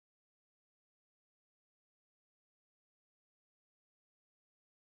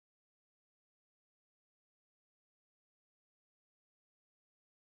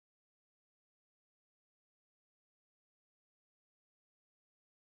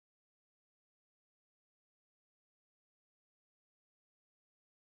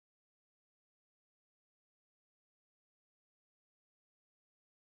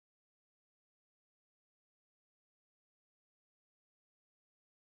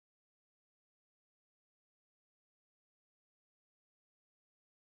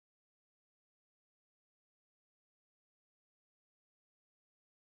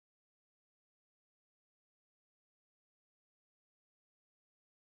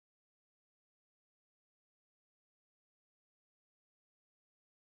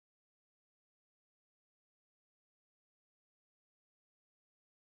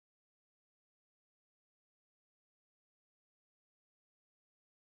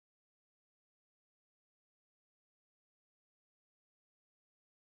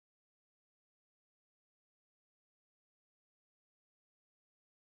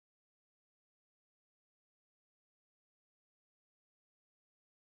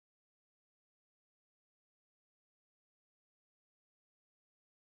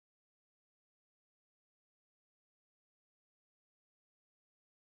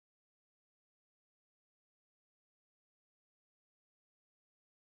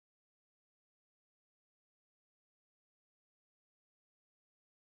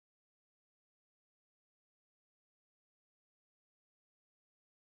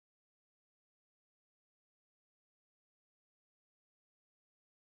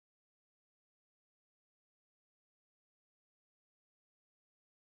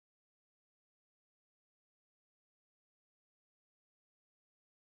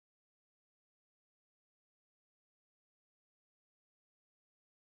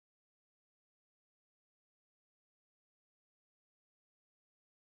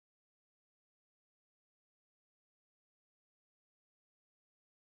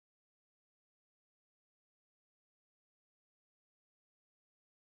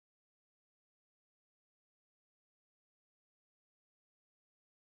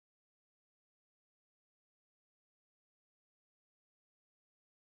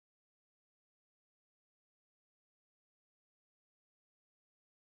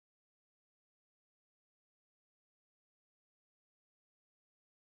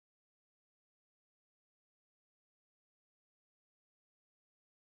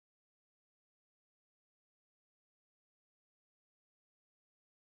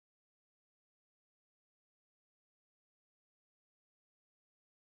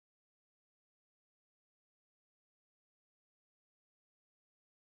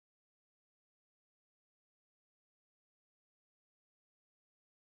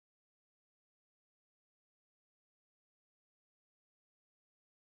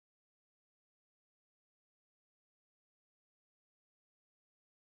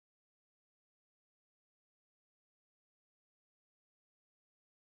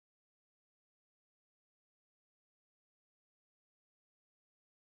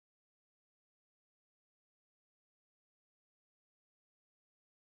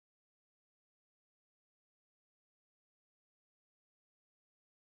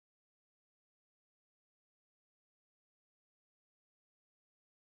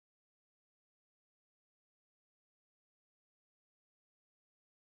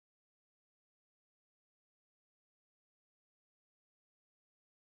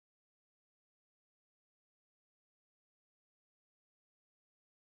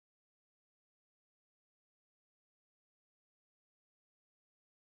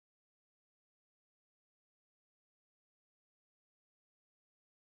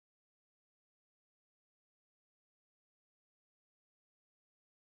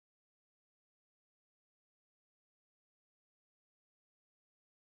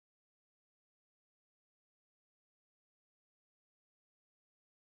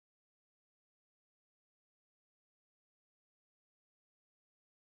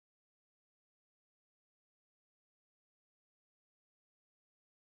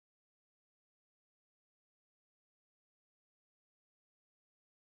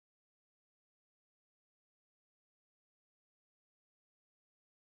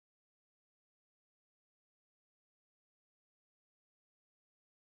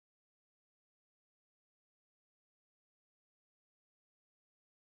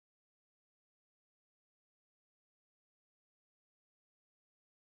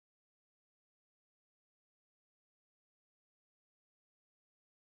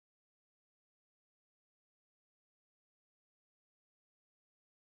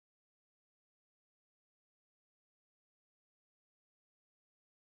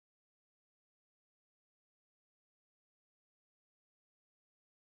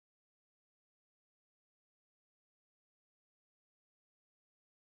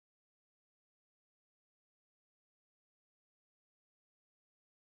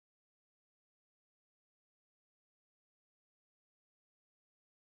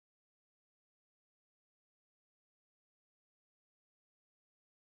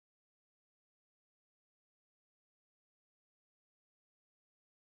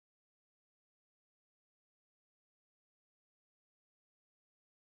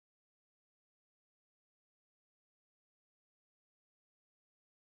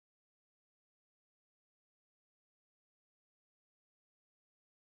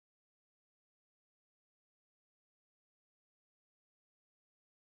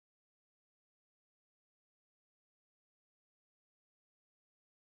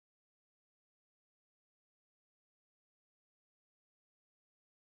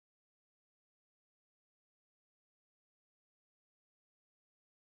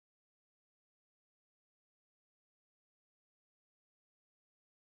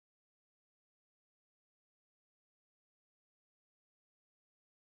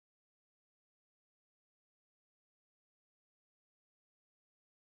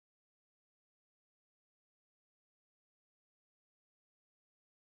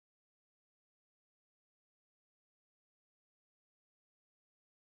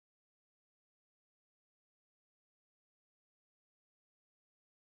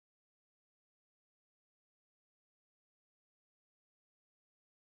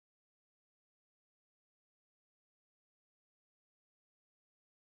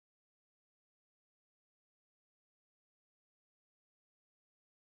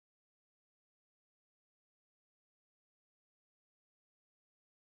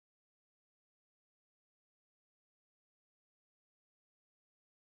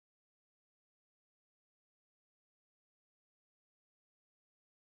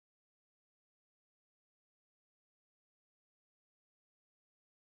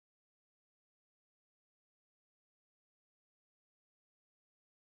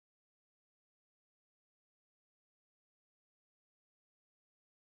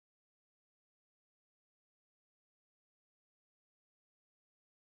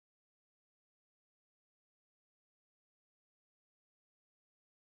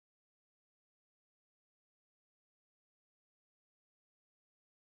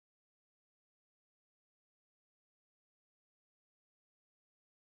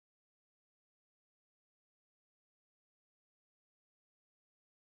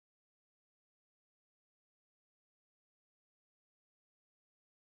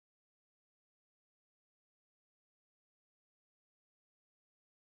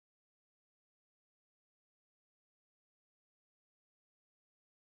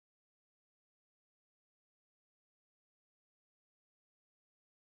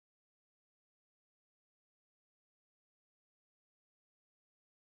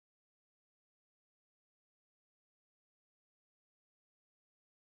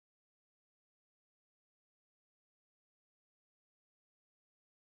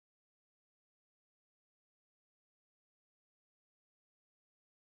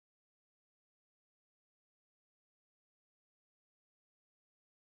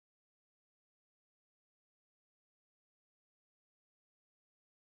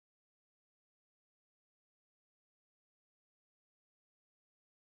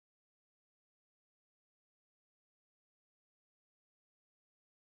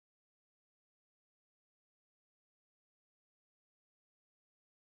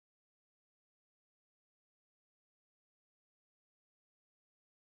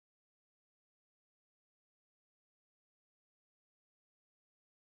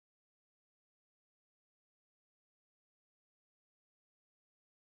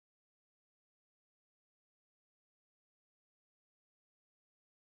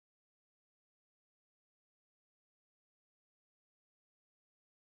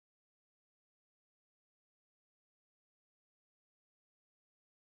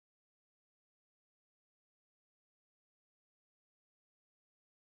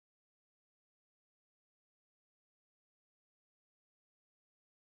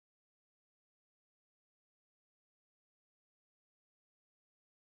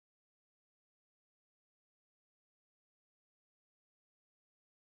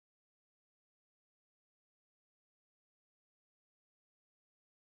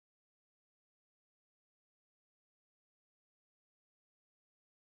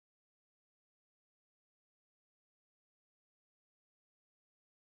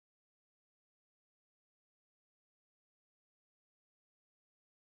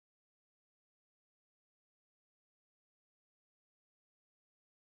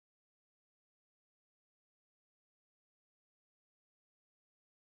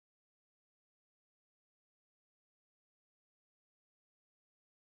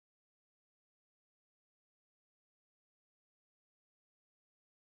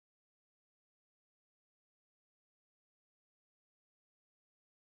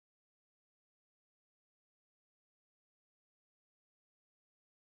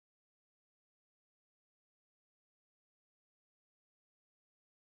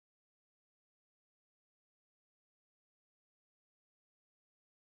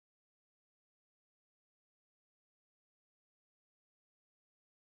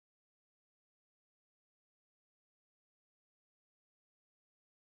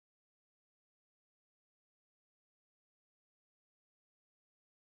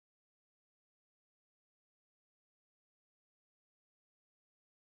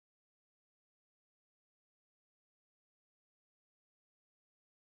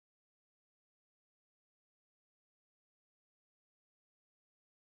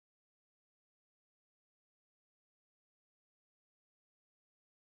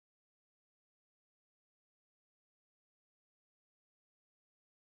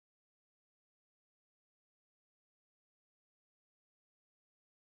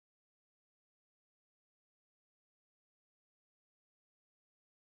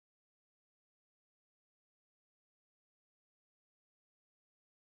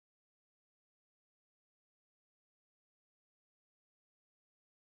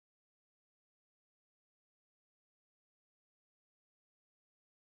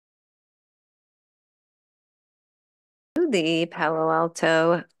the Palo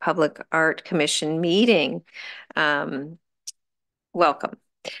Alto Public Art Commission meeting. Welcome.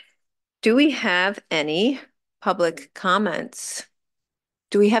 Do we have any public comments?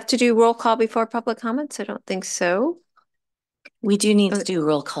 Do we have to do roll call before public comments? I don't think so. We do need to do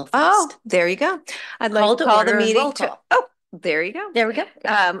roll call first. Oh, there you go. I'd like to call the meeting to, oh, there you go. There we go.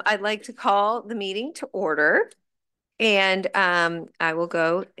 I'd like to call the meeting to order. And I will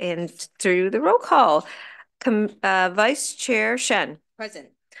go through the roll call. Vice Chair Shen. Present.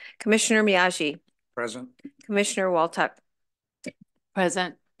 Commissioner Miyagi. Present. Commissioner Waltuck.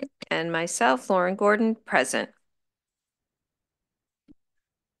 Present. And myself, Lauren Gordon, present.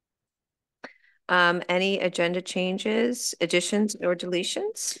 Any agenda changes, additions, or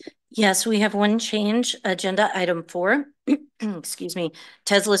deletions? Yes, we have one change. Agenda item 4, excuse me,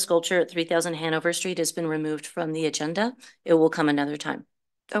 Tesla sculpture at 3000 Hanover Street has been removed from the agenda. It will come another time.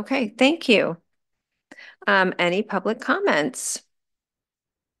 Okay, thank you. Any public comments?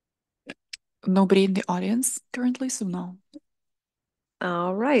 Nobody in the audience currently, so no.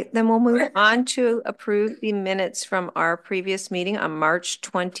 All right, then we'll move on to approve the minutes from our previous meeting on March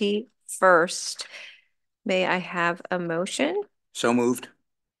 21st. May I have a motion? So moved.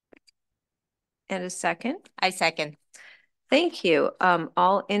 And a second? I second. Thank you.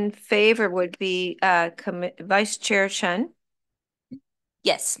 All in favor would be Vice Chair Chen.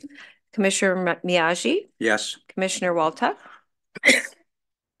 Yes. Commissioner Miyagi. Yes. Commissioner Waltuck.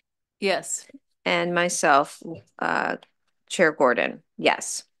 Yes. And myself, Chair Gordon.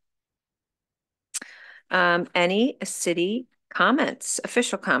 Yes. Any city comments,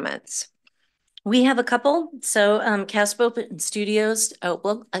 official comments? We have a couple. So Casp Open Studios. Oh,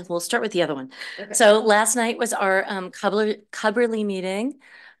 well, we'll start with the other one. Okay. So last night was our Cubberley meeting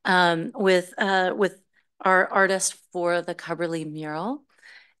with our artist for the Cubberley mural.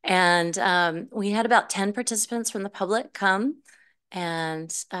 And we had about 10 participants from the public come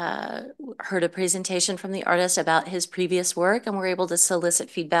and heard a presentation from the artist about his previous work, and were able to solicit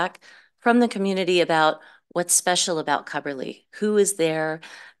feedback from the community about what's special about Cubberley, who is there,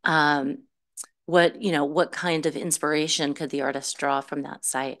 what kind of inspiration could the artist draw from that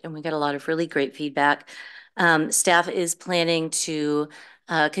site. And we got a lot of really great feedback. Staff is planning to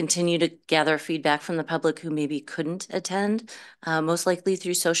continue to gather feedback from the public who maybe couldn't attend, most likely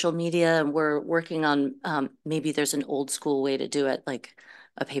through social media. And we're working on maybe there's an old school way to do it, like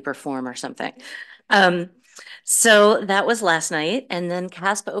a paper form or something. So that was last night. And then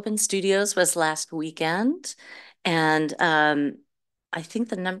Casp Open Studios was last weekend. And I think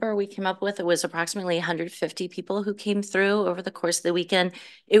the number we came up with, it was approximately 150 people who came through over the course of the weekend.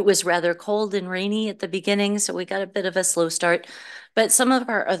 It was rather cold and rainy at the beginning, so we got a bit of a slow start. But some of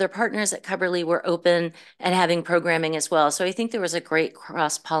our other partners at Cubberley were open and having programming as well. So I think there was a great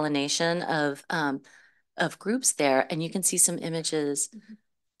cross-pollination of groups there. And you can see some images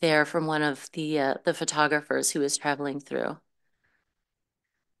there from one of the photographers who was traveling through.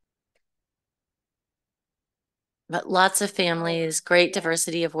 But lots of families, great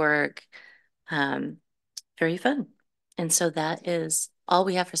diversity of work, very fun. And so that is all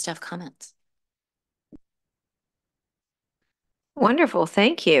we have for staff comments. Wonderful,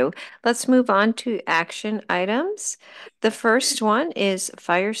 thank you. Let's move on to action items. The first one is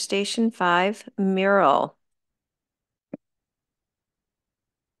Fire Station 5 mural.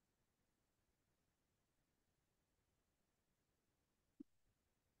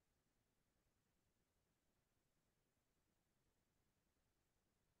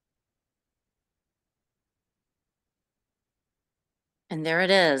 And there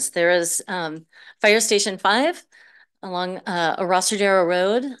it is. There is Fire Station 5 along Arostadero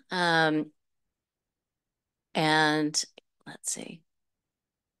Road. And let's see.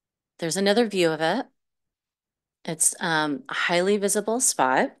 There's another view of it. It's a highly visible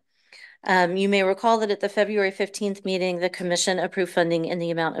spot. You may recall that at the February 15th meeting, the commission approved funding in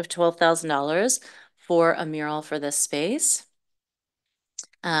the amount of $12,000 for a mural for this space.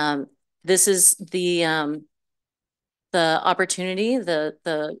 This is the opportunity,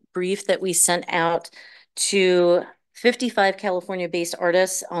 the brief that we sent out to 55 California-based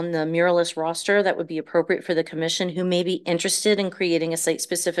artists on the muralist roster that would be appropriate for the commission who may be interested in creating a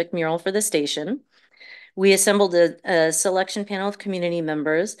site-specific mural for the station. We assembled a selection panel of community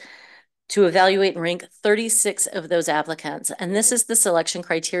members to evaluate and rank 36 of those applicants. And this is the selection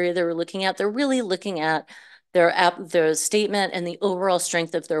criteria they were looking at. They're really looking at their statement and the overall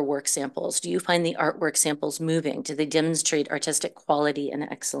strength of their work samples. Do you find the artwork samples moving? Do they demonstrate artistic quality and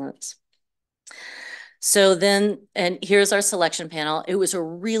excellence? So then, and here's our selection panel. It was a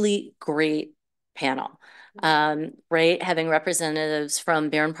really great panel. right? Having representatives from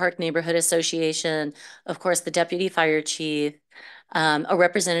Barron Park Neighborhood Association, of course, the deputy fire chief, a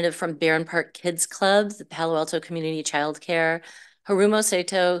representative from Barron Park Kids Club, the Palo Alto Community Childcare, Harumo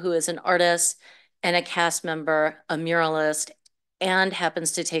Sato, who is an artist and a cast member, a muralist, and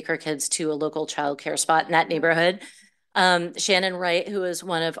happens to take her kids to a local childcare spot in that neighborhood. Shannon Wright, who is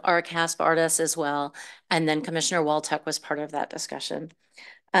one of our cast artists as well. And then Commissioner Waltuck was part of that discussion.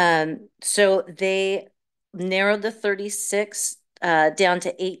 So they narrowed the 36 down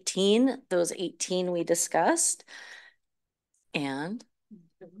to 18. Those 18 we discussed. And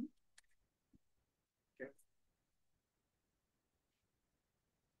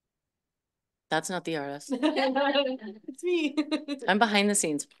that's not the artist. It's me. I'm behind the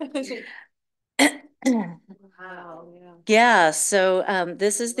scenes. Wow, yeah. Yeah, so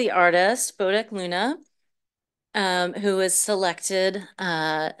this is the artist, Bodek Luna, who was selected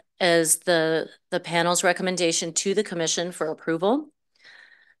as the panel's recommendation to the commission for approval.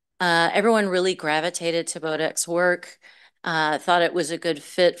 Everyone really gravitated to Bodek's work, thought it was a good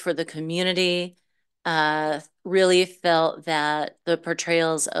fit for the community, really felt that the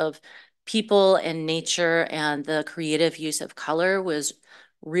portrayals of people and nature and the creative use of color was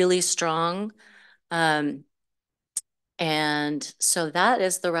really strong. And so that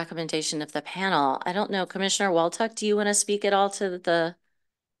is the recommendation of the panel. I don't know, Commissioner Waltuck, do you want to speak at all to the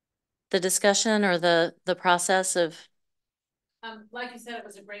discussion or the process of? Like you said, it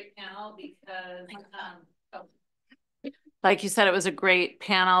was a great panel like you said, it was a great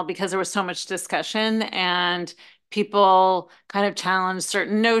panel because there was so much discussion and people kind of challenged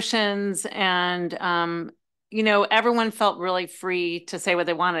certain notions and you know, everyone felt really free to say what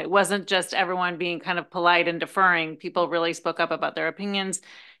they wanted. It wasn't just everyone being kind of polite and deferring. People really spoke up about their opinions.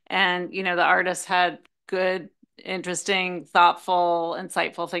 And, you know, the artists had good, interesting, thoughtful,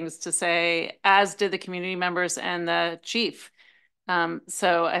 insightful things to say, as did the community members and the chief.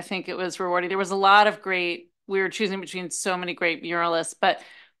 So I think it was rewarding. There was a lot of great, we were choosing between so many great muralists, but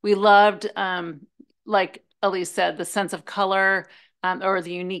we loved, like Elise said, the sense of color, or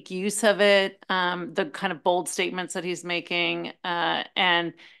the unique use of it, the kind of bold statements that he's making,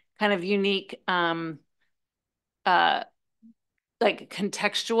 and kind of unique, like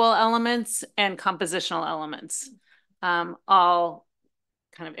contextual elements and compositional elements, all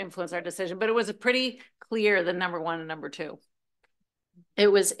kind of influence our decision. But it was pretty clear the number one and number two. It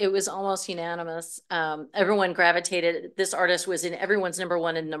was almost unanimous. Everyone gravitated. This artist was in everyone's number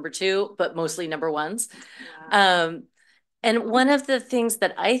one and number two, but mostly number ones. Wow. And one of the things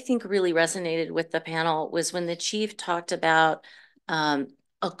that I think really resonated with the panel was when the chief talked about a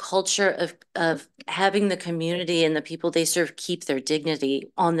culture of having the community and the people they serve keep their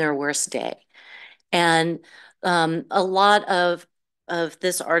dignity on their worst day. And a lot of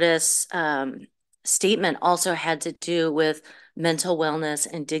this artist's statement also had to do with mental wellness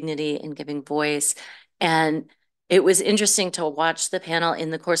and dignity and giving voice. And it was interesting to watch the panel in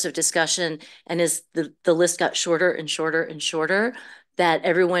the course of discussion. And as the list got shorter and shorter and shorter, that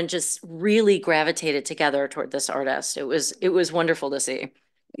everyone just really gravitated together toward this artist. It was wonderful to see.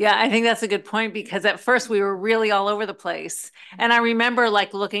 Yeah, I think that's a good point because at first we were really all over the place. And I remember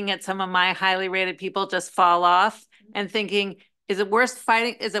like looking at some of my highly rated people just fall off and thinking, is it worth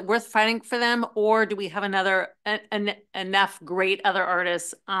fighting? Is it worth fighting for them? Or do we have enough great other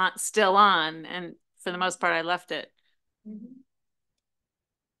artists still on? And for the most part, I left it.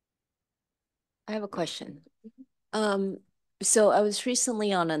 I have a question. So I was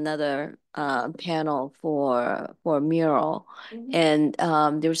recently on another panel for a mural, and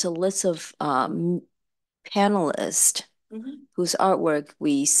there was a list of panelists whose artwork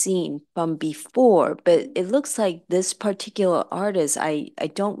we seen from before, but it looks like this particular artist, I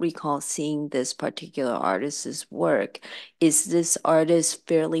don't recall seeing this particular artist's work. Is this artist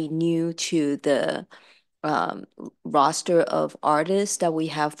fairly new to the roster of artists that we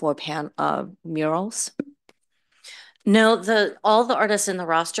have for murals? No, all the artists in the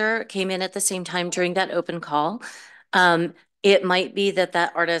roster came in at the same time during that open call. It might be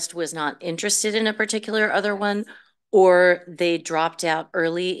that artist was not interested in a particular other one, or they dropped out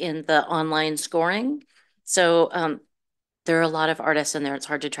early in the online scoring. So there are a lot of artists in there. It's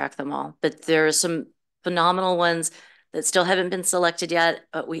hard to track them all, but there are some phenomenal ones that still haven't been selected yet.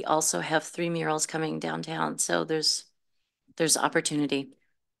 But we also have 3 murals coming downtown, so there's opportunity.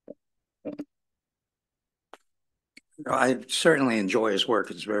 I certainly enjoy his work.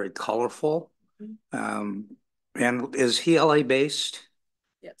 It's very colorful. And is he LA based?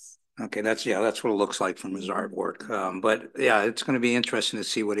 Yes. Okay, that's what it looks like from his artwork. But yeah, it's going to be interesting to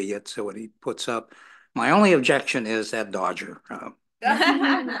see what he puts up. My only objection is that Dodger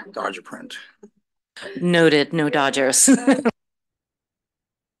print. Noted, no Dodgers.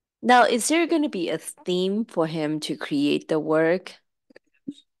 Now, is there going to be a theme for him to create the work?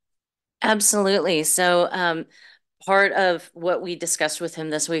 Absolutely. So, part of what we discussed with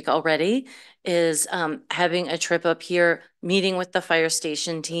him this week already is having a trip up here, meeting with the fire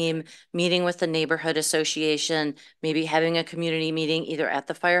station team, meeting with the neighborhood association, maybe having a community meeting either at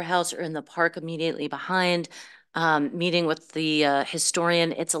the firehouse or in the park immediately behind, meeting with the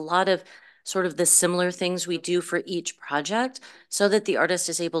historian. It's a lot of sort of the similar things we do for each project so that the artist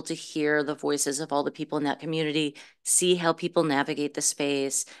is able to hear the voices of all the people in that community, see how people navigate the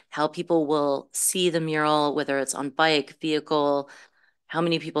space, how people will see the mural, whether it's on bike, vehicle, how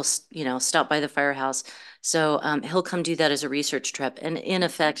many people, stop by the firehouse. So he'll come do that as a research trip. And in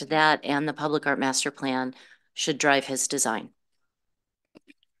effect, that and the public art master plan should drive his design.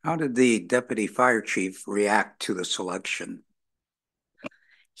 How did the deputy fire chief react to the selection?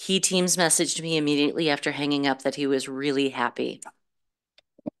 He Teams messaged me immediately after hanging up that he was really happy.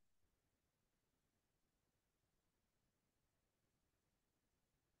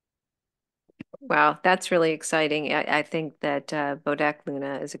 Wow, that's really exciting. I think that Bodak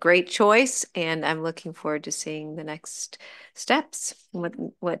Luna is a great choice, and I'm looking forward to seeing the next steps,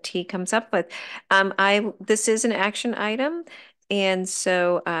 what he comes up with. This is an action item, and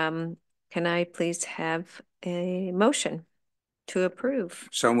so can I please have a motion to approve?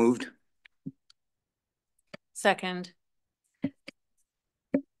 So moved. Second.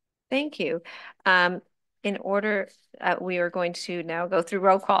 Thank you. In order, we are going to now go through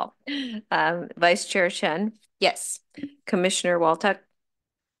roll call. Vice Chair Shen, yes. Commissioner Waltuck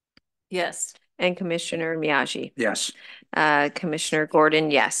Yes. and Commissioner Miyagi. Yes. Commissioner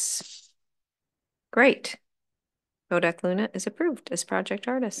Gordon, yes. Great. Bodak Luna is approved as project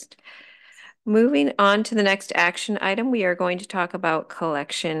artist. Moving on to the next action item, we are going to talk about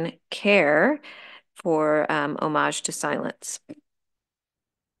collection care for Homage to Silence.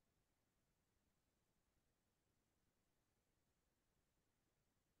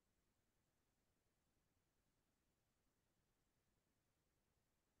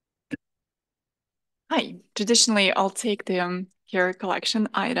 Hi, traditionally I'll take the hair collection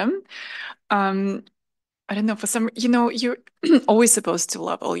item. I don't know, for some, you're always supposed to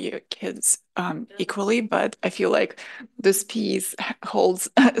love all your kids equally, but I feel like this piece holds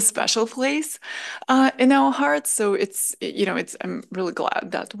a special place in our hearts. So I'm really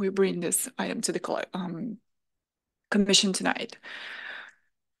glad that we bring this item to the commission tonight.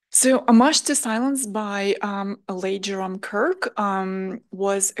 So, Homage to Silence by late Jerome Kirk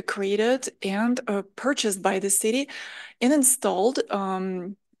was created and purchased by the city and installed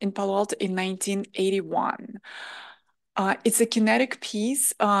in Palo Alto in 1981. It's a kinetic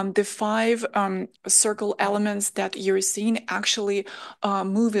piece. The five circle elements that you're seeing actually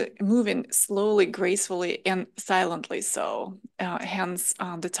moving slowly, gracefully, and silently so. Hence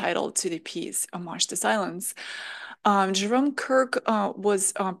the title to the piece, Homage to Silence. Jerome Kirk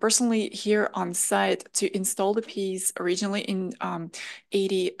was personally here on site to install the piece originally in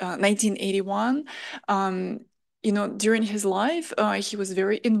 1981. During his life, he was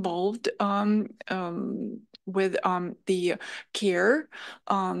very involved with the care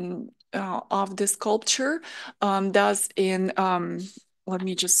of the sculpture. Thus, let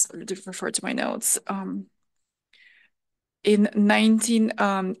me just refer to my notes. In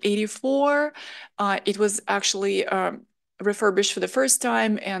 1984, it was actually refurbished for the first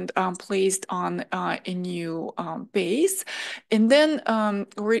time and placed on a new base. And then,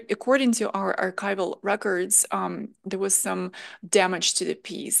 according to our archival records, there was some damage to the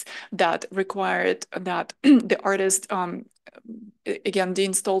piece that required that the artist again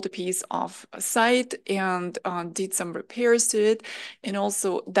deinstalled the piece off site and did some repairs to it. And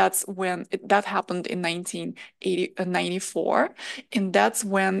also that's when that happened in 1994, and that's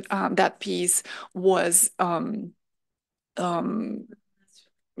when that piece was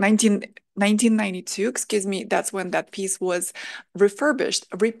 1992, excuse me, that's when that piece was refurbished,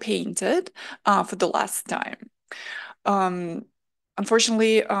 repainted for the last time.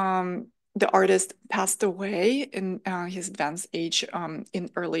 Unfortunately, the artist passed away in his advanced age in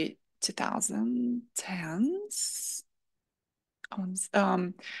early 2010s.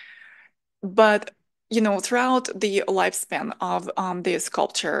 But throughout the lifespan of the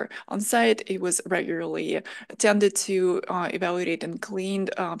sculpture on site, it was regularly attended to, evaluated, and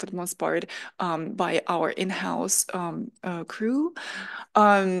cleaned for the most part by our in-house crew.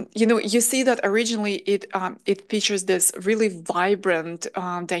 You see that originally it features this really vibrant,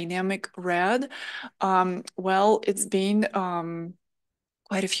 dynamic red. Well, it's been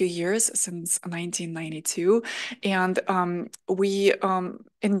quite a few years, since 1992, and we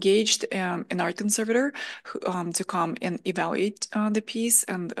engaged an art conservator to come and evaluate the piece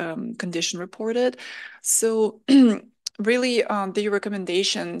and condition report it. So really, the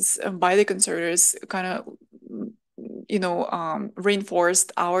recommendations by the conservators kind of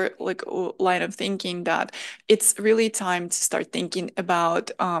reinforced our line of thinking that it's really time to start thinking about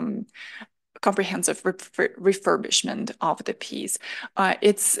comprehensive refurbishment of the piece.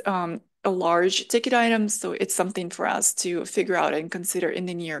 It's a large ticket item, so it's something for us to figure out and consider in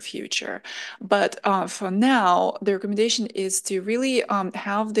the near future. But for now, the recommendation is to really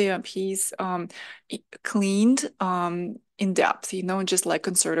have the piece cleaned in depth, just like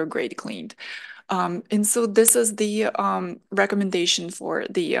concerto grade cleaned. And so this is the recommendation for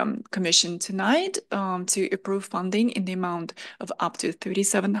the commission tonight to approve funding in the amount of up to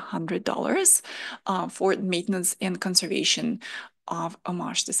 $3,700 for maintenance and conservation of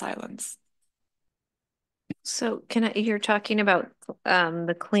Homage to Silence. So you're talking about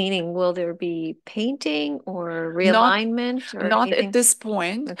the cleaning. Will there be painting or Not realignment or Not anything? at this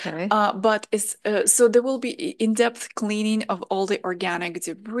point, Okay. but so there will be in-depth cleaning of all the organic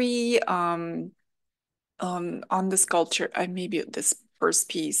debris on the sculpture. Maybe this first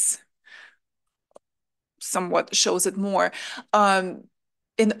piece somewhat shows it more.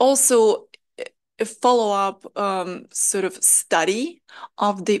 And also a follow-up sort of study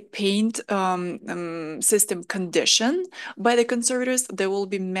of the paint system condition by the conservators. They will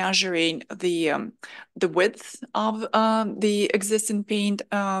be measuring the width of the existing paint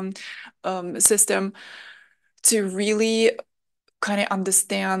system to really kind of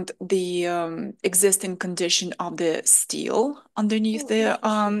understand the existing condition of the steel underneath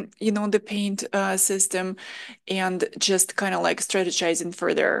the paint system, and just kind of like strategizing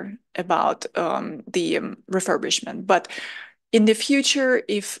further about the refurbishment. But in the future,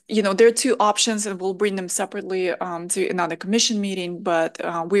 if there are two options, and we'll bring them separately to another commission meeting, but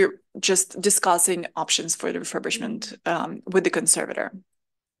we're just discussing options for the refurbishment with the conservator.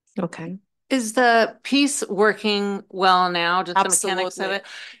 Okay. Is the piece working well now? Just the mechanics of Absolutely. it?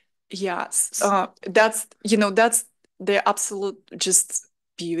 Yes. That's the absolute just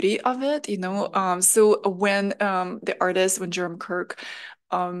beauty of it, So when when Jerome Kirk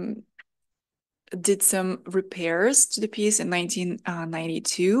did some repairs to the piece in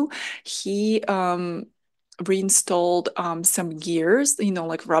 1992, he reinstalled some gears,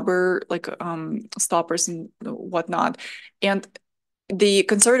 like rubber, like stoppers and whatnot. And the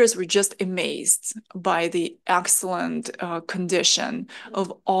conservators were just amazed by the excellent condition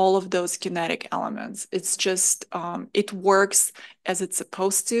of all of those kinetic elements. It's just it works as it's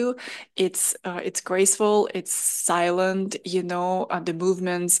supposed to. It's graceful. It's silent. The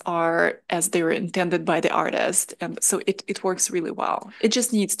movements are as they were intended by the artist, and so it works really well. It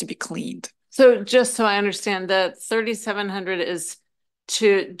just needs to be cleaned. So just so I understand, the 3,700 is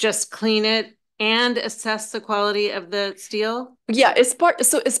to just clean it and assess the quality of the steel? Yeah, as part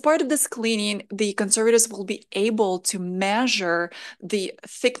of this cleaning, the conservators will be able to measure the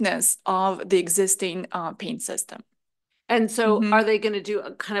thickness of the existing paint system. And so are they going to do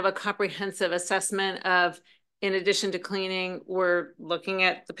a kind of a comprehensive assessment of, in addition to cleaning, we're looking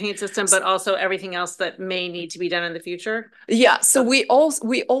at the paint system, but also everything else that may need to be done in the future? Yeah, so we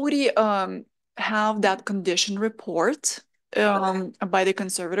already have that condition report by the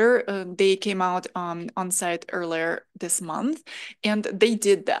conservator. They came out on site earlier this month, and they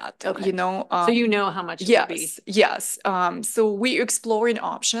did that. Okay. So you know how much it would be. Yes. So we're exploring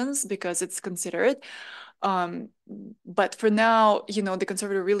options because it's considered. But for now, the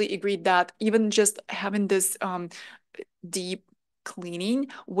conservator really agreed that even just having this deep cleaning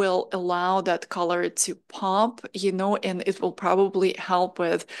will allow that color to pop, and it will probably help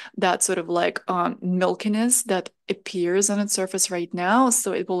with that sort of like milkiness that appears on its surface right now.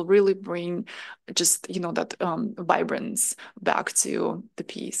 So it will really bring just, that vibrance back to the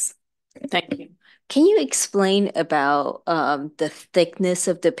piece. Thank you. Can you explain about the thickness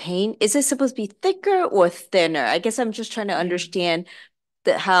of the paint? Is it supposed to be thicker or thinner? I guess I'm just trying to understand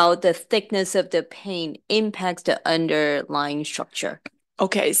how the thickness of the paint impacts the underlying structure.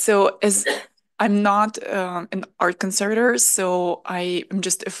 Okay, so as I'm not an art conservator, so I am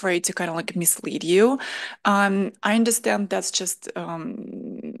just afraid to kind of like mislead you. I understand that's just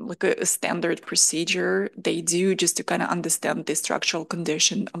like a standard procedure they do just to kind of understand the structural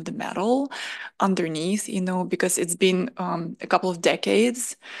condition of the metal underneath, because it's been a couple of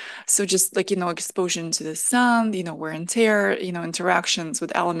decades. So just like, exposure to the sun, wear and tear, interactions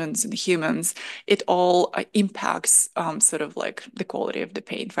with elements and humans, it all impacts sort of like the quality of the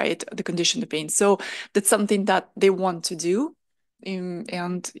paint, right? The condition of the paint. So that's something that they want to do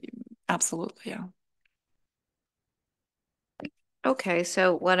and absolutely, yeah. Okay,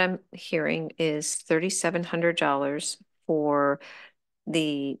 so what I'm hearing is $3,700 for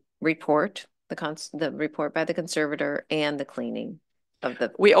the report, the report by the conservator and the cleaning of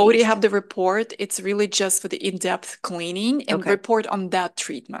the We already piece. have the report. It's really just for the in-depth cleaning and Okay. report on that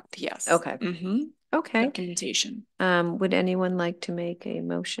treatment. Yes. Okay. Okay. Documentation. Would anyone like to make a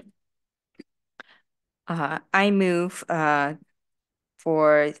motion? I move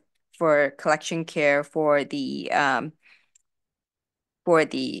for collection care for the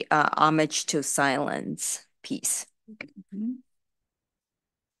homage to silence piece.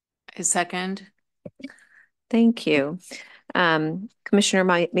 A second. Thank you. Commissioner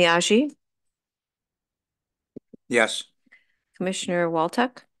Miyagi, Yes. Commissioner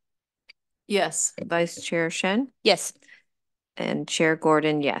Waltuck, Yes. Vice Chair Shen, Yes. and Chair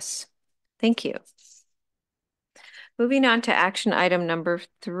Gordon, yes. Thank you. Moving on to action item number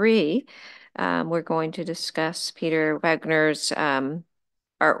 3, we're going to discuss Peter Wagner's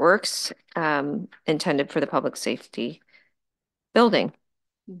artworks intended for the public safety building.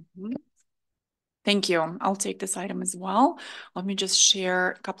 Thank you. I'll take this item as well. Let me just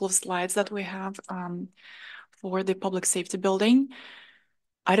share a couple of slides that we have for the public safety building.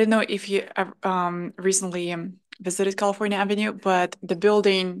 I don't know if you recently visited California Avenue, but the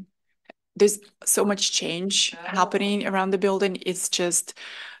building, there's so much change happening around the building. It's just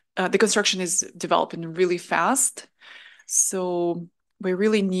the construction is developing really fast. So we're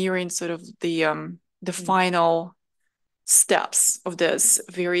really nearing sort of the final steps of this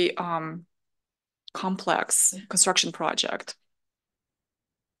very complex construction project.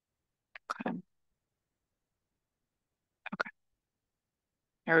 Okay.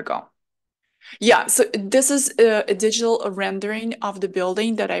 Here we go. Yeah, so this is a digital rendering of the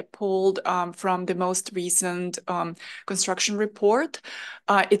building that I pulled from the most recent construction report.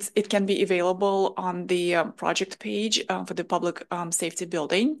 It can be available on the project page for the public safety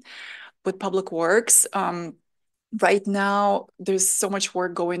building with Public Works. Right now, there's so much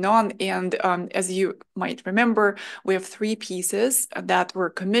work going on. And as you might remember, we have 3 pieces that were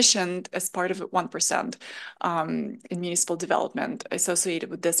commissioned as part of 1% in municipal development associated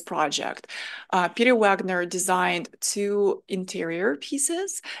with this project. Peter Wagner designed 2 interior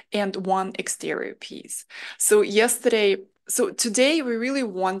pieces and 1 exterior piece. So today we really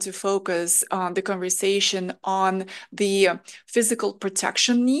want to focus the conversation on the physical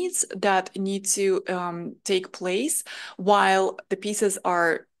protection needs that need to take place while the pieces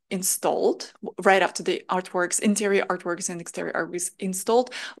are installed right after the interior artworks and exterior artworks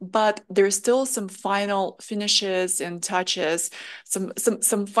installed, but there's still some final finishes and touches,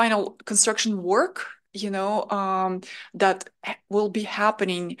 some final construction work, that will be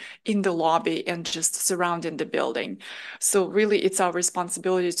happening in the lobby and just surrounding the building. So really, it's our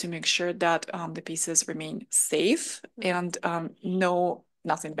responsibility to make sure that the pieces remain safe and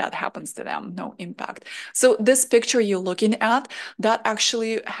nothing bad happens to them, no impact. So this picture you're looking at, that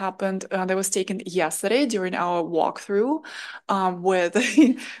actually happened, that was taken yesterday during our walkthrough with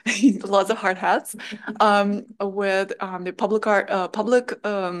lots of hard hats, with the public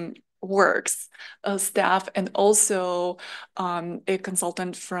works staff and also a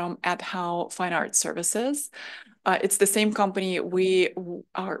consultant from At How Fine Art Services. It's the same company we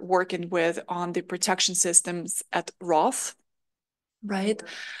are working with on the protection systems at Roth, right?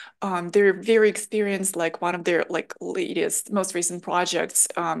 They're very experienced. Like one of their most recent projects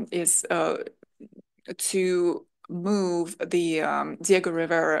is to move the Diego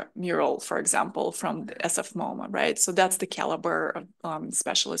Rivera mural, for example, from the SF MoMA, right? So that's the caliber of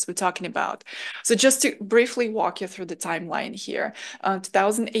specialist we're talking about. So just to briefly walk you through the timeline here,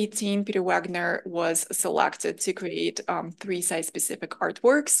 2018, Peter Wagner was selected to create 3 site-specific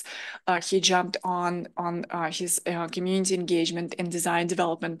artworks. He jumped on his community engagement and design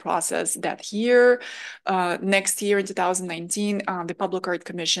development process that year. Next year, in 2019, the Public Art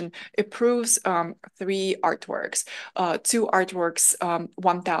Commission approves 3 artworks. 2 artworks,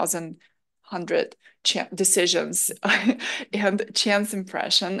 1,100 decisions and chance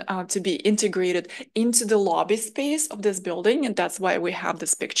impression to be integrated into the lobby space of this building. And that's why we have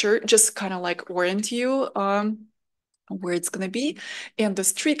this picture, just kind of like orient you where it's going to be. And the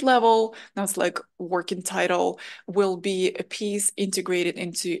street level, now it's like working title, will be a piece integrated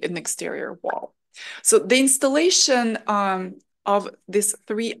into an exterior wall. So the installation of these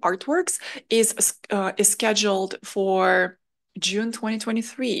 3 artworks is scheduled for June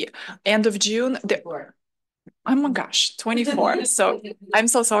 2023. End of June. Oh my gosh, 24. So I'm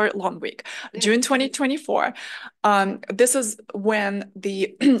so sorry, long week. June 2024. This is when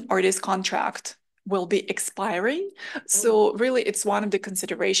the artist contract will be expiring. So really, it's one of the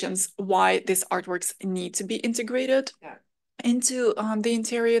considerations why these artworks need to be integrated into the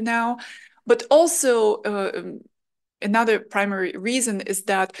interior now. But also, another primary reason is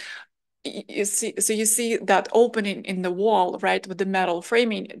that you see that opening in the wall, right, with the metal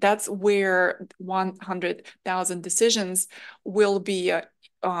framing. That's where 100,000 decisions will be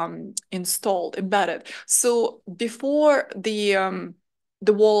installed, embedded. So before the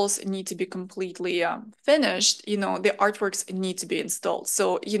walls need to be completely finished, the artworks need to be installed.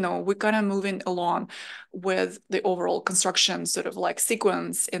 So, we're kind of moving along with the overall construction sort of like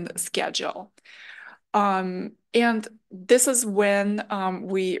sequence in the schedule. And this is when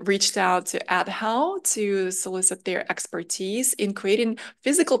we reached out to AdHow to solicit their expertise in creating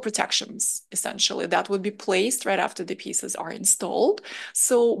physical protections, essentially, that would be placed right after the pieces are installed.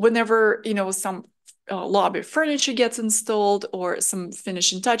 So whenever, some lobby furniture gets installed or some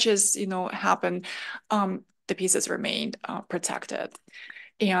finishing touches, happen, the pieces remain protected.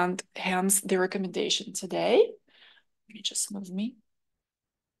 And hence the recommendation today. Let me just move me.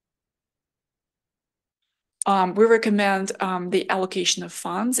 We recommend the allocation of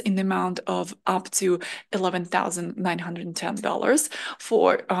funds in the amount of up to $11,910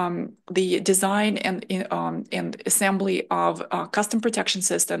 for the design and assembly of custom protection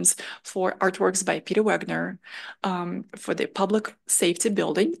systems for artworks by Peter Wagner for the public safety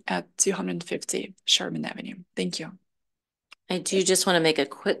building at 250 Sherman Avenue. Thank you. I do just want to make a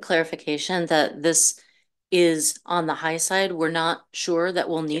quick clarification that this is on the high side. We're not sure that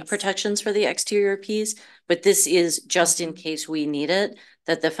we'll need protections for the exterior piece, but this is just in case we need it,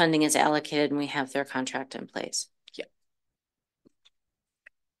 that the funding is allocated and we have their contract in place. Yeah.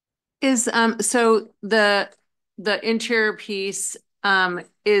 Is so the interior piece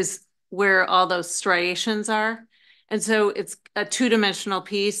is where all those striations are. And so it's a two-dimensional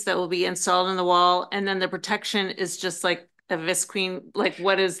piece that will be installed in the wall, and then the protection is just like a visqueen. Like,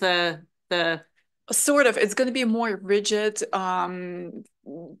 what is the Sort of, it's going to be more rigid. Just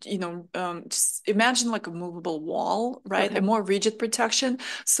imagine like a movable wall, right? Okay. A more rigid protection.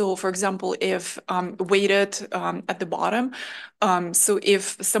 So, for example, if weighted at the bottom, so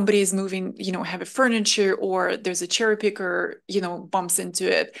if somebody is moving, heavy furniture or there's a cherry picker, bumps into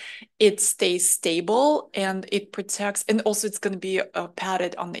it, it stays stable and it protects. And also, it's going to be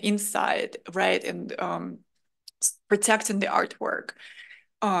padded on the inside, right? And protecting the artwork.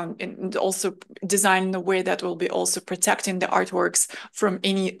 And also design in a way that will be also protecting the artworks from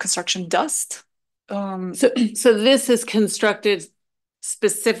any construction dust. So this is constructed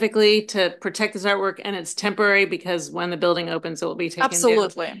specifically to protect this artwork, and it's temporary because when the building opens, it will be taken down.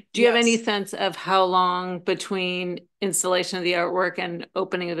 Absolutely. Do you have any sense of how long between installation of the artwork and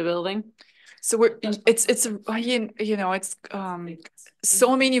opening of the building? So it's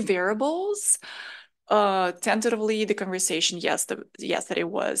so many variables. Tentatively, the conversation yesterday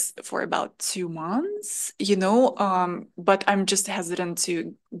was for about 2 months, but I'm just hesitant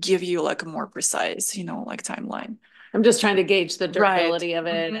to give you like a more precise, like timeline. I'm just trying to gauge the durability of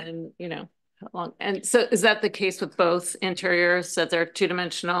it and, how long. And so is that the case with both interiors, that they're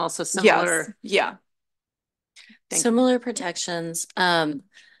two-dimensional, so similar? Yes. Yeah. Similar protections.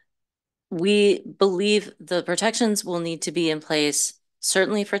 We believe the protections will need to be in place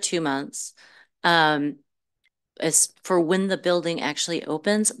certainly for 2 months. As for when the building actually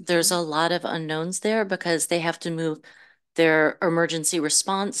opens, there's a lot of unknowns there because they have to move their emergency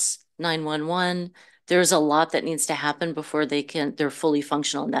response, 911. There's a lot that needs to happen before they're fully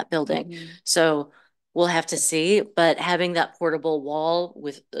functional in that building. So we'll have to see, but having that portable wall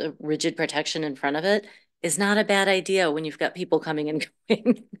with a rigid protection in front of it is not a bad idea when you've got people coming and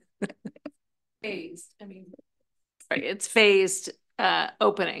going. Phased. Right, it's phased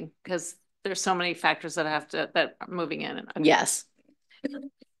opening because there's so many factors that are moving in. Yes.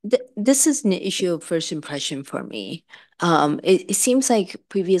 This is an issue of first impression for me. It seems like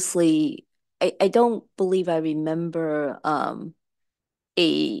previously, I don't believe I remember an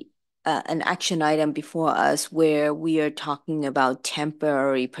action item before us where we are talking about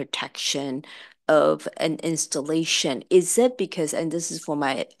temporary protection of an installation. Is it because, and this is for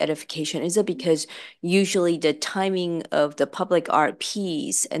my edification, is it because usually the timing of the public art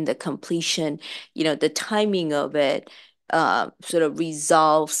piece and the completion, the timing of it sort of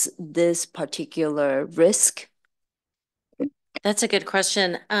resolves this particular risk? That's a good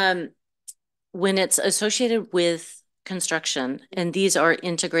question. When it's associated with construction, and these are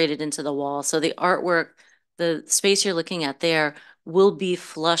integrated into the wall, so the artwork, the space you're looking at there will be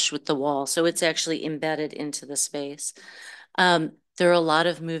flush with the wall, so it's actually embedded into the space. There are a lot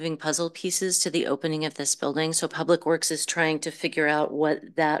of moving puzzle pieces to the opening of this building. So Public Works is trying to figure out what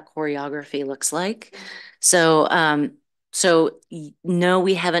that choreography looks like. So, no,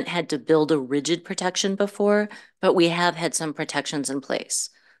 we haven't had to build a rigid protection before, but we have had some protections in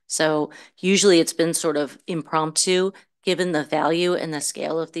place. So usually it's been sort of impromptu. Given the value and the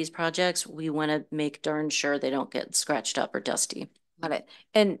scale of these projects, we want to make darn sure they don't get scratched up or dusty. Got it.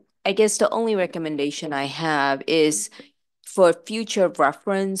 And I guess the only recommendation I have is for future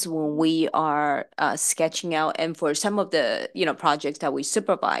reference when we are sketching out, and for some of the, projects that we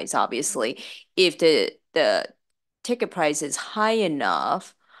supervise, obviously, if the ticket price is high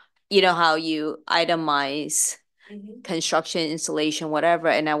enough, how you itemize construction, installation, whatever.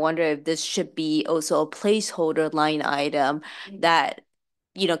 And I wonder if this should be also a placeholder line item that,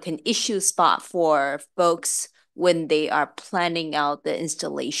 can issue spot for folks when they are planning out the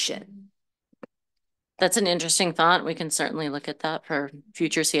installation. That's an interesting thought. We can certainly look at that for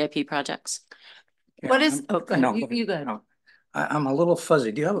future CIP projects. What is, I'm- oh, go ahead. no, You go ahead. no. I'm a little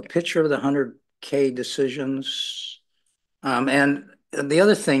fuzzy. Do you have a picture of the 100K decisions? And the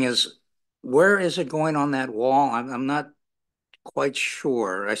other thing is, where is it going on that wall? I'm not quite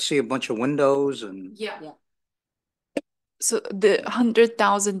sure. I see a bunch of windows and. Yeah. So the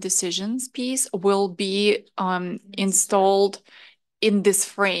 100,000 decisions piece will be installed in this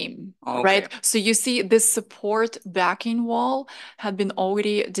frame, Okay. right? So you see this support backing wall had been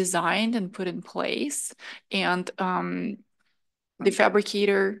already designed and put in place, and the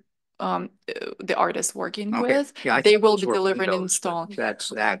fabricator, the artist working Okay. with, Yeah, they will those be were delivering and windows, but installed. That's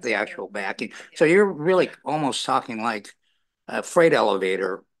the actual backing. So you're really almost talking like a freight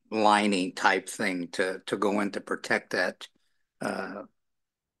elevator lining type thing to go in to protect uh,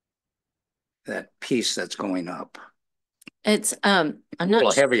 that piece that's going up. It's A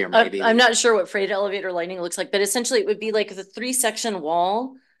little heavier maybe. I'm not sure what freight elevator lighting looks like, but essentially it would be like the 3-section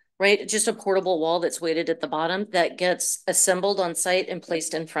wall, right? Just a portable wall that's weighted at the bottom that gets assembled on site and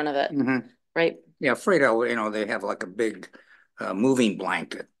placed in front of it, Mhm. right? Yeah, freight elevator, they have like a big moving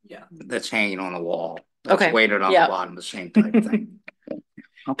blanket. Yeah. That's hanging on the wall. That's Okay. weighted on the bottom, the same type thing.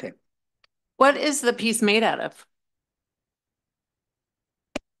 Okay. What is the piece made out of?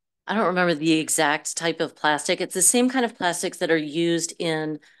 I don't remember the exact type of plastic. It's the same kind of plastics that are used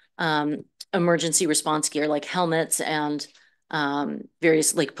in emergency response gear, like helmets and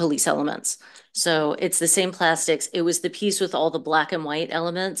various like police elements. So it's the same plastics. It was the piece with all the black and white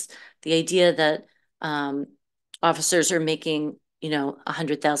elements. The idea that officers are making,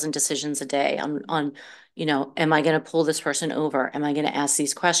 100,000 decisions a day on, am I going to pull this person over? Am I going to ask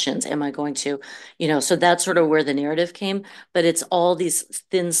these questions? Am I going to, so that's sort of where the narrative came. But it's all these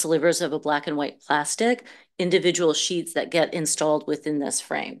thin slivers of a black and white plastic, individual sheets that get installed within this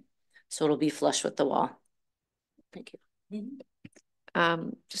frame. So it'll be flush with the wall. Thank you.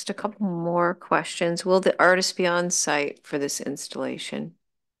 Just a couple more questions. Will the artist be on site for this installation?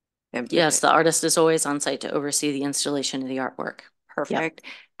 Yes, the artist is always on site to oversee the installation of the artwork. Perfect.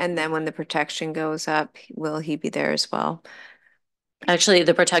 And then when the protection goes up, will he be there as well? Actually,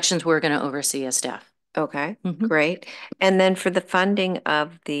 the protections we're going to oversee as staff. Okay, great. And then for the funding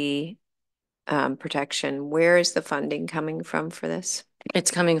of the protection, where is the funding coming from for this?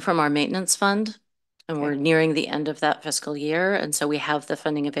 It's coming from our maintenance fund, and we're nearing the end of that fiscal year. And so we have the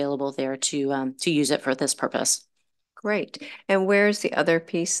funding available there to use it for this purpose. Great. And where's the other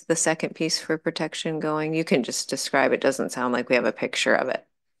piece, the second piece for protection going? You can just describe it. Doesn't sound like we have a picture of it.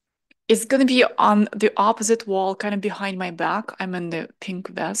 It's gonna be on the opposite wall, kind of behind my back. I'm in the pink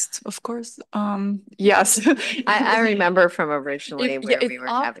vest, of course. Yes. I remember from originally where it's we were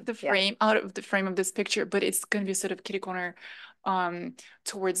off having the frame, out of the frame of this picture, but it's gonna be sort of kitty corner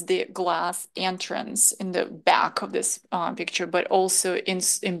towards the glass entrance in the back of this picture, but also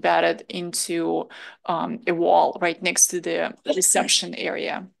embedded into a wall right next to the reception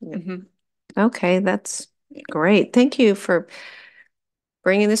area. Okay, that's great. Thank you for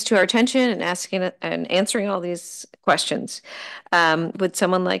bringing this to our attention and asking it and answering all these questions. Would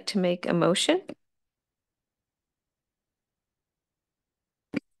someone like to make a motion?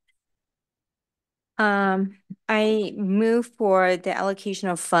 I move for the allocation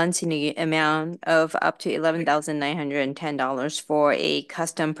of funds in the amount of up to $11,910 for a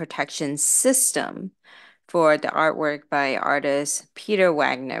custom protection system for the artwork by artist Peter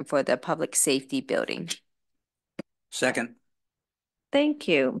Wagner for the public safety building. Second. Thank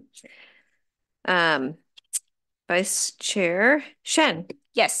you. Vice Chair Shen.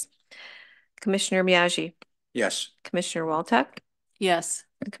 Yes. Commissioner Miyagi. Yes. Commissioner Waltuck. Yes.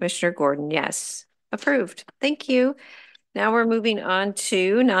 Commissioner Gordon, yes. Approved. Thank you. Now we're moving on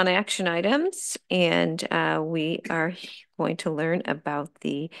to non-action items, and we are going to learn about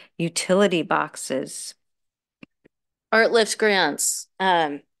the utility boxes. Art Lift grants.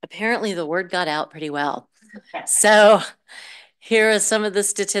 Apparently the word got out pretty well. So here are some of the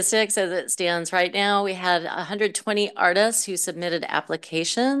statistics as it stands right now. We had 120 artists who submitted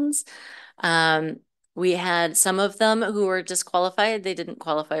applications. We had some of them who were disqualified. They didn't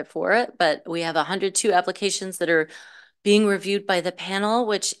qualify for it, but we have 102 applications that are being reviewed by the panel,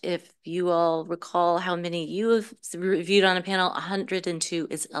 which if you all recall how many you have reviewed on a panel, 102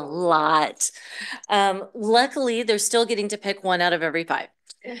 is a lot. Luckily, they're still getting to pick one out of every five.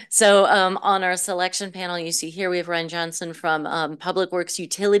 So on our selection panel, you see here we have Ryan Johnson from Public Works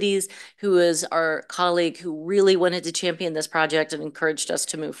Utilities, who is our colleague who really wanted to champion this project and encouraged us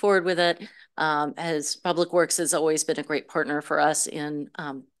to move forward with it. As Public Works has always been a great partner for us in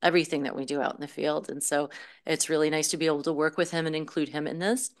everything that we do out in the field. And so it's really nice to be able to work with him and include him in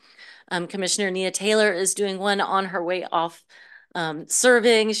this. Commissioner Nia Taylor is doing one on her way off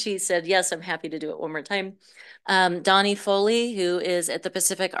serving. She said, yes, I'm happy to do it one more time. Donnie Foley, who is at the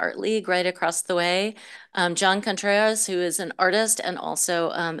Pacific Art League right across the way. John Contreras, who is an artist and also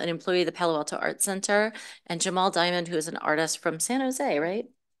an employee of the Palo Alto Art Center. And Jamal Diamond, who is an artist from San Jose, right?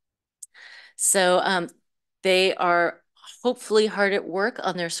 So they are hopefully hard at work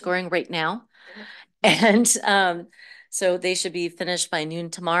on their scoring right now. And so they should be finished by noon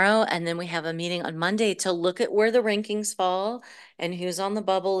tomorrow. And then we have a meeting on Monday to look at where the rankings fall and who's on the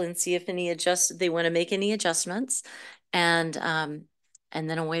bubble and see if they want to make any adjustments. And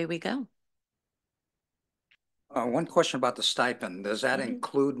then away we go. One question about the stipend. Does that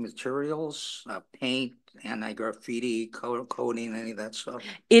include materials, paint, anti-graffiti, coating, any of that stuff?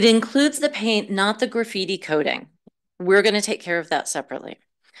 It includes the paint, not the graffiti coating. We're going to take care of that separately.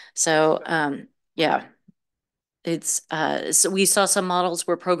 So yeah. It's so we saw some models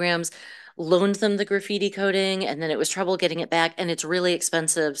where programs loaned them the graffiti coating and then it was trouble getting it back and it's really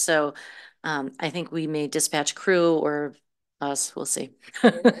expensive. So I think we may dispatch crew or us, we'll see.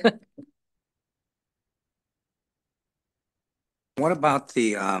 What about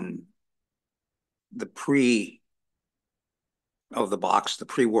the pre of the box, the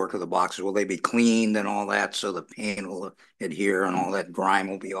pre-work of the boxes? Will they be cleaned and all that so the paint will adhere and all that grime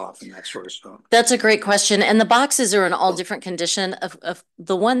will be off and that sort of stuff? That's a great question. And the boxes are in all different condition. Of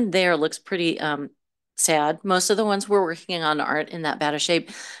the one there looks pretty sad. Most of the ones we're working on aren't in that bad a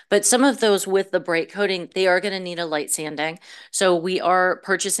shape, but some of those with the bright coating, they are going to need a light sanding. So we are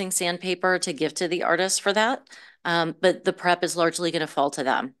purchasing sandpaper to give to the artists for that. But the prep is largely going to fall to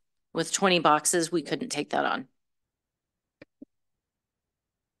them. With 20 boxes, we couldn't take that on.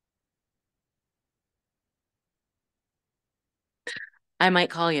 I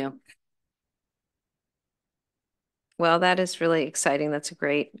might call you. Well, that is really exciting. That's a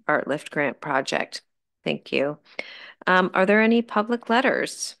great Art Lift grant project. Thank you. Are there any public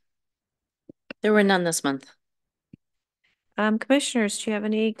letters? There were none this month. Commissioners, do you have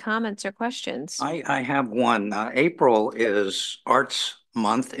any comments or questions? I have one. April is Arts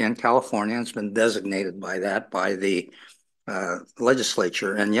Month in California. It's been designated by that by the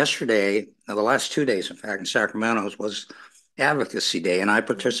legislature. And yesterday, the last 2 days, in fact, in Sacramento was Advocacy Day. And I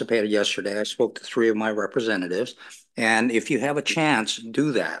participated yesterday. I spoke to 3 of my representatives. And if you have a chance,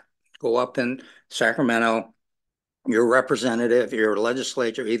 do that. Go up in Sacramento, your representative, your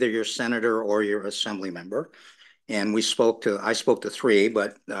legislature, either your senator or your assembly member. And I spoke to 3,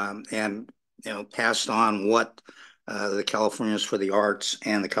 but and passed on what the Californians for the Arts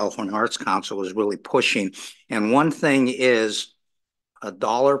and the California Arts Council was really pushing. And one thing is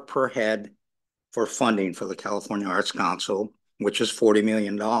 $1 per head for funding for the California Arts Council, which is $40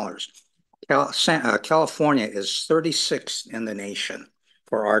 million. California is 36th in the nation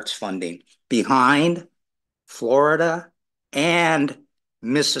for arts funding, behind Florida and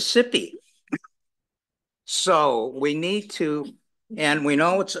Mississippi. So we need to, and we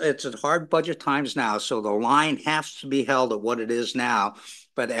know it's a hard budget times now, so the line has to be held at what it is now.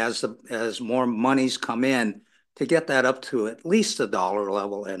 But as more monies come in, to get that up to at least $1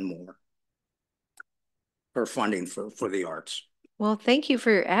 level and more for funding for the arts. Well, thank you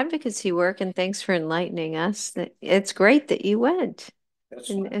for your advocacy work and thanks for enlightening us. That it's great that you went.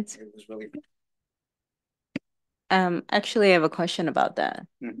 And it was really. Actually, I have a question about that.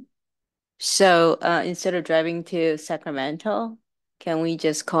 Mm-hmm. So instead of driving to Sacramento, can we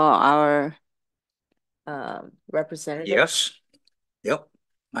just call our representative? Yes. Yep.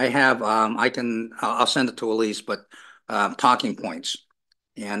 I have, I'll send it to Elise, but talking points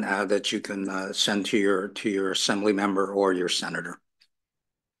and that you can send to your assembly member or your senator.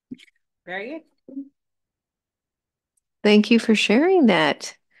 Very good. Thank you for sharing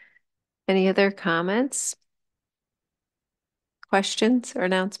that. Any other comments? Questions or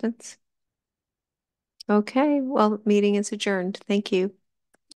announcements? Okay, well, meeting is adjourned. Thank you.